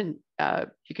 then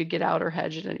you could get out or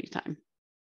hedge at any time.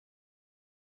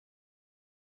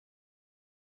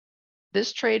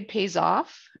 This trade pays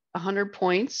off 100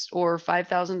 points or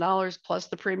 $5,000 plus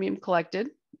the premium collected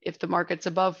if the market's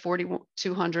above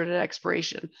 4,200 at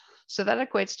expiration. So that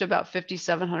equates to about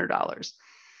 $5,700.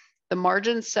 The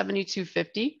margin's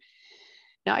 7,250.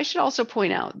 Now I should also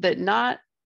point out that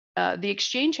the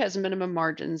exchange has minimum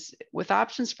margins. With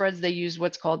option spreads, they use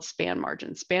what's called span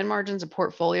margins. Span margins, a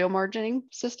portfolio margining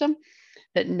system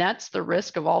that nets the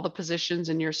risk of all the positions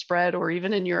in your spread or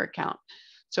even in your account.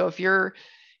 So if you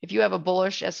have a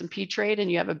bullish S&P trade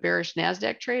and you have a bearish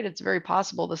NASDAQ trade, it's very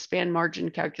possible the span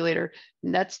margin calculator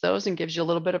nets those and gives you a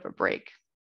little bit of a break.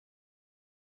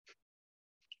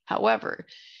 However,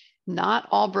 not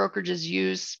all brokerages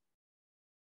use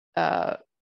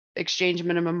exchange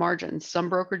minimum margins.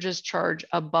 Some brokerages charge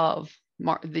above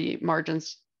the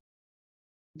margins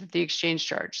that the exchange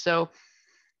charge. So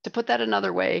to put that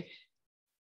another way,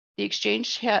 the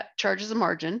exchange charges a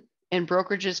margin, and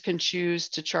brokerages can choose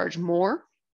to charge more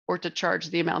or to charge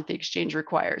the amount the exchange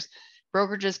requires.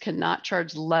 Brokerages cannot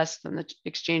charge less than the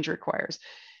exchange requires,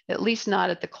 at least not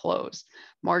at the close.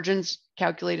 Margins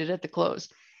calculated at the close.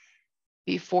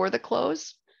 Before the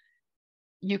close,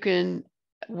 you can,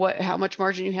 how much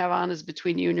margin you have on is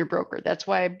between you and your broker. That's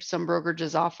why some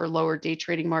brokerages offer lower day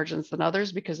trading margins than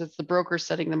others, because it's the broker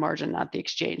setting the margin, not the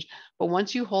exchange. But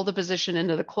once you hold a position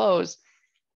into the close,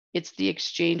 it's the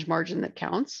exchange margin that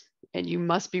counts, and you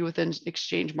must be within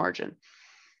exchange margin.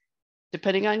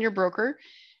 Depending on your broker,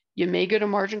 you may get a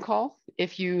margin call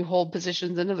if you hold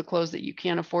positions into the close that you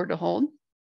can't afford to hold,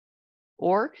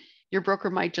 or your broker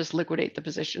might just liquidate the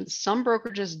positions. Some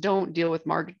brokerages don't deal with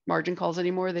margin calls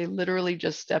anymore. They literally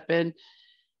just step in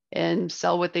and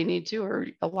sell what they need to, or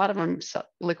a lot of them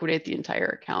liquidate the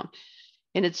entire account.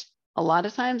 And it's a lot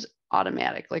of times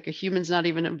automatic, like a human's not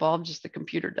even involved, just the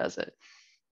computer does it.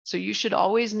 So you should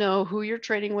always know who you're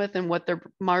trading with and what their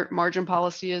margin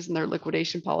policy is and their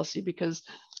liquidation policy, because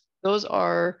those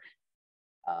are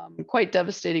quite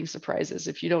devastating surprises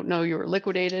if you don't know you were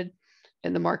liquidated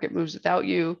and the market moves without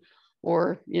you,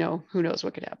 or who knows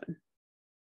what could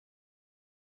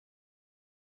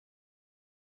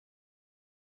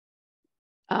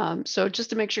happen. So just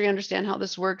to make sure you understand how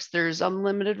this works, there's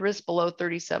unlimited risk below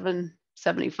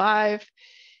 37.75.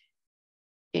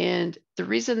 And the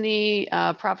reason the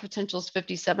profit potential is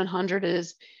 5,700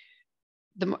 is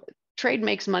the trade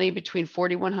makes money between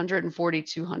 4,100 and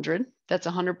 4,200. That's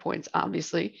 100 points,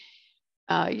 obviously.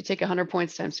 You take 100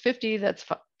 points times 50, that's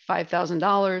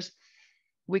 $5,000.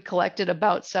 We collected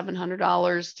about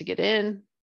 $700 to get in.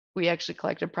 We actually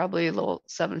collected probably a little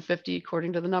 $750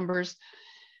 according to the numbers,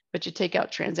 but you take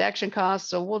out transaction costs.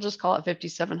 So we'll just call it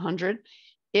 5,700.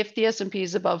 If the S&P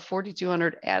is above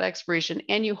 4,200 at expiration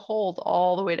and you hold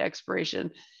all the way to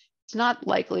expiration, it's not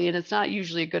likely, and it's not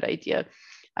usually a good idea.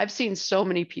 I've seen so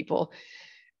many people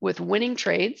with winning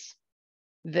trades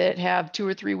that have 2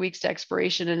 or 3 weeks to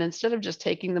expiration. And instead of just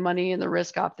taking the money and the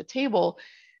risk off the table,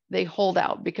 they hold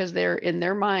out because they're in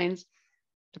their minds,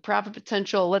 the profit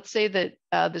potential. Let's say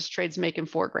that this trade's making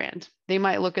 $4,000. They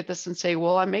might look at this and say,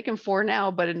 well, I'm making 4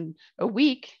 now, but in a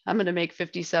week, I'm going to make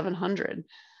 5,700.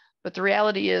 But the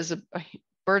reality is a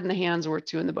bird in the hand's worth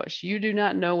 2 in the bush. You do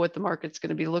not know what the market's going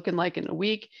to be looking like in a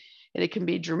week, and it can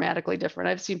be dramatically different.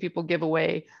 I've seen people give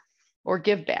away, or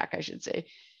give back, I should say,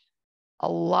 a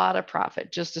lot of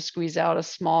profit just to squeeze out a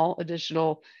small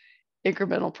additional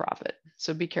incremental profit.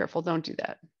 So be careful. Don't do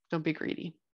that. Don't be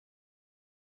greedy.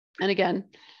 And again,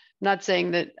 I'm not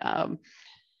saying that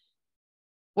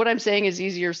what I'm saying is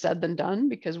easier said than done,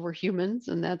 because we're humans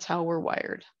and that's how we're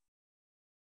wired.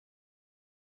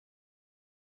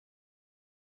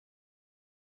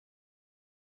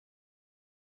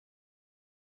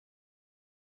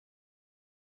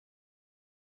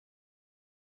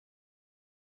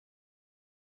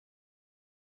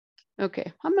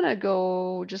 Okay, I'm going to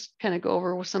go just kind of go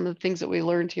over some of the things that we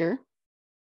learned here.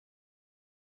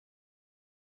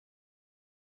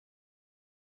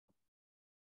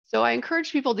 So I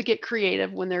encourage people to get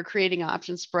creative when they're creating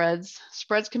option spreads.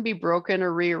 Spreads can be broken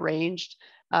or rearranged.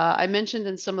 I mentioned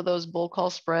in some of those bull call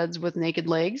spreads with naked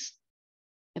legs,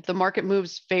 if the market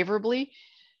moves favorably,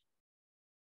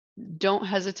 don't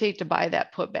hesitate to buy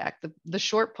that put back. The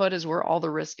short put is where all the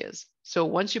risk is. So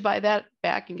once you buy that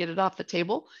back and get it off the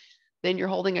table, then you're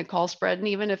holding a call spread. And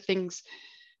even if things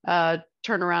turn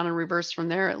around and reverse from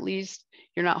there, at least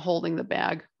you're not holding the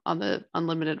bag on the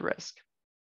unlimited risk.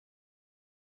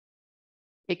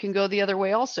 It can go the other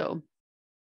way also.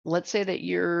 Let's say that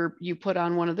you put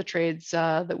on one of the trades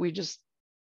that we just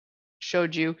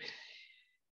showed you,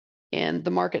 and the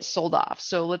market sold off.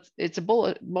 So it's a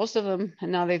bull. Most of them,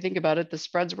 and now they think about it, the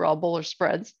spreads were all bullish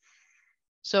spreads.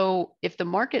 So if the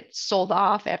market sold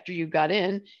off after you got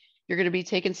in, you're going to be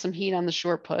taking some heat on the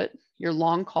short put. Your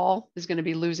long call is going to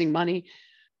be losing money,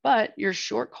 but your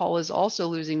short call is also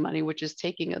losing money, which is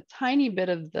taking a tiny bit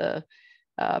of the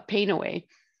pain away.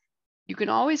 You can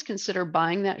always consider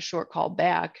buying that short call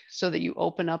back so that you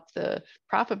open up the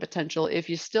profit potential. If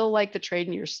you still like the trade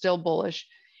and you're still bullish,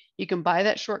 you can buy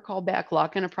that short call back,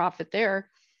 lock in a profit there,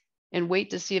 and wait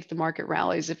to see if the market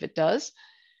rallies. If it does,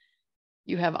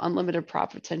 you have unlimited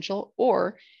profit potential,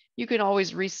 or you can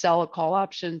always resell a call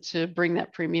option to bring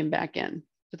that premium back in.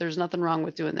 But there's nothing wrong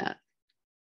with doing that.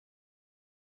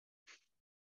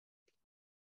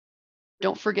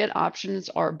 Don't forget, options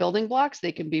are building blocks.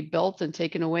 They can be built and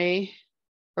taken away,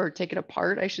 or taken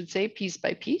apart, I should say, piece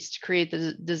by piece to create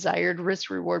the desired risk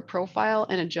reward profile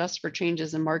and adjust for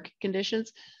changes in market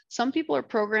conditions. Some people are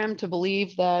programmed to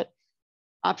believe that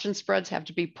option spreads have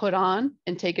to be put on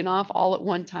and taken off all at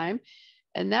one time.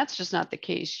 And that's just not the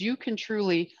case. You can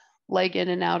truly leg in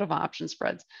and out of option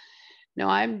spreads. Now,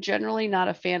 I'm generally not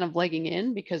a fan of legging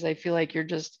in because I feel like you're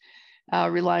just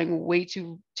relying way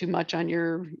too much on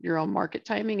your own market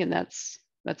timing, and that's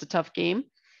a tough game.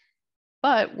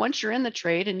 But once you're in the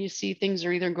trade and you see things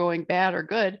are either going bad or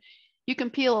good, you can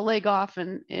peel a leg off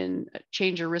and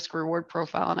change your risk reward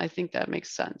profile. And I think that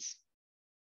makes sense.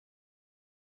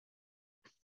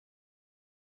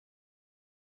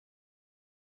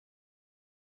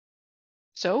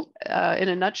 So in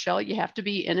a nutshell, you have to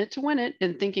be in it to win it,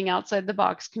 and thinking outside the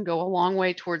box can go a long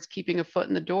way towards keeping a foot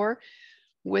in the door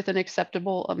with an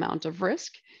acceptable amount of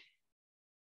risk.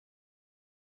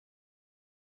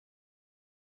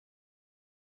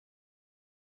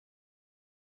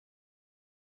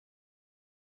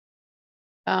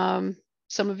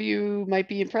 Some of you might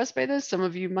be impressed by this. Some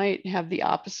of you might have the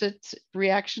opposite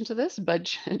reaction to this,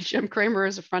 but Jim Cramer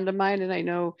is a friend of mine, and I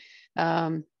know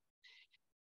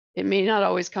it may not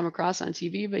always come across on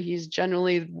TV, but he's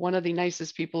generally one of the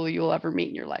nicest people you'll ever meet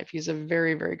in your life. He's a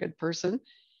very, very good person.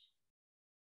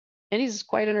 And he's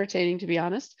quite entertaining, to be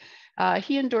honest.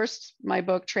 He endorsed my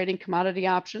book, Trading Commodity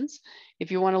Options.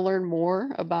 If you want to learn more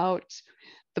about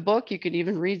the book, you can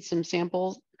even read some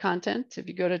sample content. If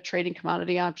you go to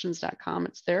TradingCommodityOptions.com,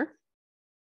 it's there.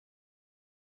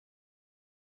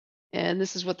 And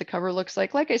this is what the cover looks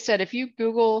like. Like I said, if you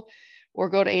Google or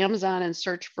go to Amazon and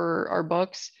search for our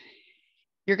books,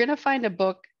 you're going to find a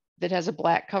book that has a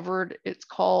black cover. It's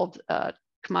called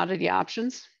Commodity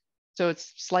Options. So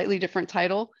it's slightly different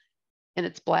title, and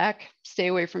it's black. Stay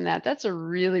away from that. That's a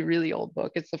really, really old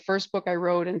book. It's the first book I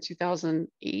wrote in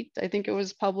 2008, I think it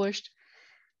was published.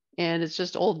 And it's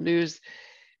just old news.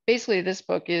 Basically, this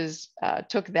book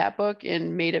took that book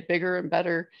and made it bigger and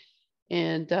better.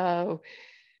 And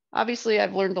obviously,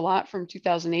 I've learned a lot from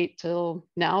 2008 till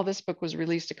now. This book was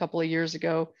released a couple of years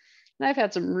ago, and I've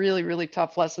had some really, really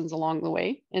tough lessons along the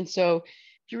way. And so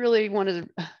if if you really want to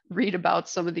read about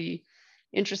some of the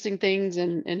interesting things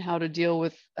and how to deal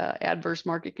with adverse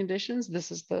market conditions,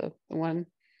 this is the one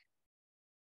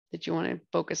that you want to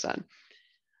focus on.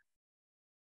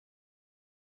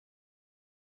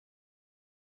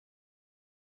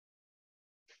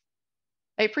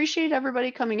 I appreciate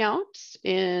everybody coming out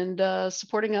and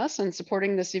supporting us and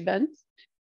supporting this event.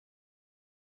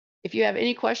 If you have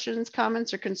any questions,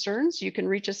 comments, or concerns, you can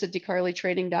reach us at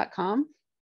DeCarleyTrading.com.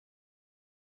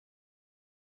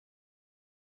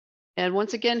 And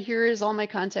once again, here is all my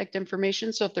contact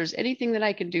information. So if there's anything that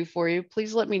I can do for you,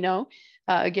 please let me know.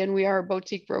 Again, we are a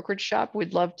boutique brokerage shop.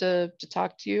 We'd love to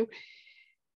talk to you.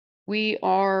 We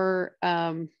are,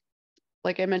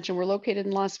 like I mentioned, we're located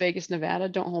in Las Vegas, Nevada.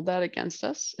 Don't hold that against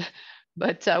us.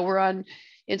 But we're on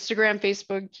Instagram,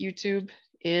 Facebook, YouTube,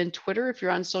 and Twitter. If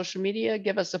you're on social media,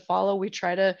 give us a follow. We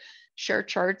try to share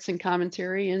charts and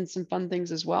commentary and some fun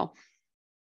things as well.